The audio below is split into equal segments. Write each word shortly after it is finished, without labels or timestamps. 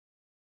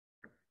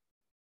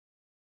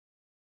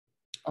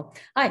Oh,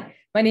 hi,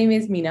 my name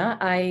is Mina.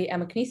 I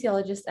am a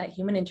kinesiologist at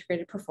Human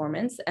Integrated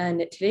Performance,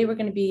 and today we're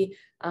going to be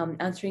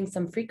answering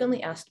some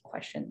frequently asked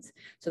questions.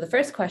 So the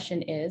first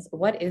question is,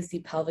 what is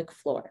the pelvic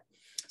floor?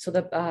 So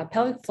the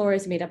pelvic floor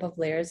is made up of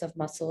layers of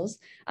muscles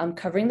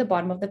covering the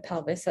bottom of the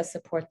pelvis that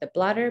support the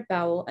bladder,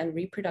 bowel, and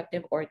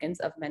reproductive organs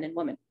of men and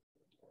women.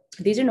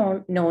 These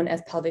are known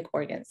as pelvic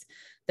organs.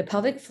 The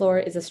pelvic floor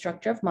is a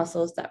structure of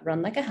muscles that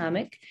run like a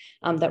hammock,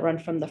 that run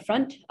from the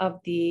front of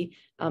the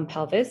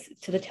pelvis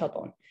to the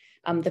tailbone.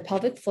 The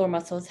pelvic floor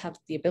muscles have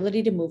the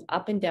ability to move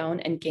up and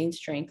down and gain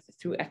strength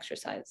through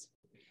exercise.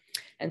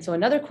 And so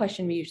another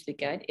question we usually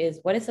get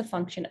is, what is the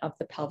function of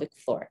the pelvic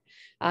floor?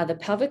 The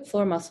pelvic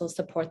floor muscles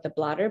support the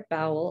bladder,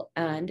 bowel,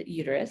 and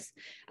uterus.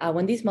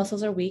 When these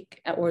muscles are weak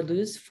or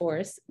lose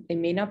force, they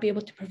may not be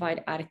able to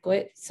provide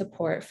adequate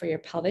support for your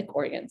pelvic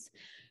organs.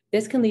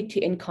 This can lead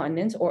to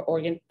incontinence or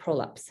organ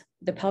prolapse.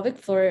 The pelvic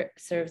floor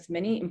serves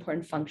many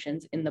important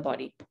functions in the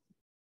body.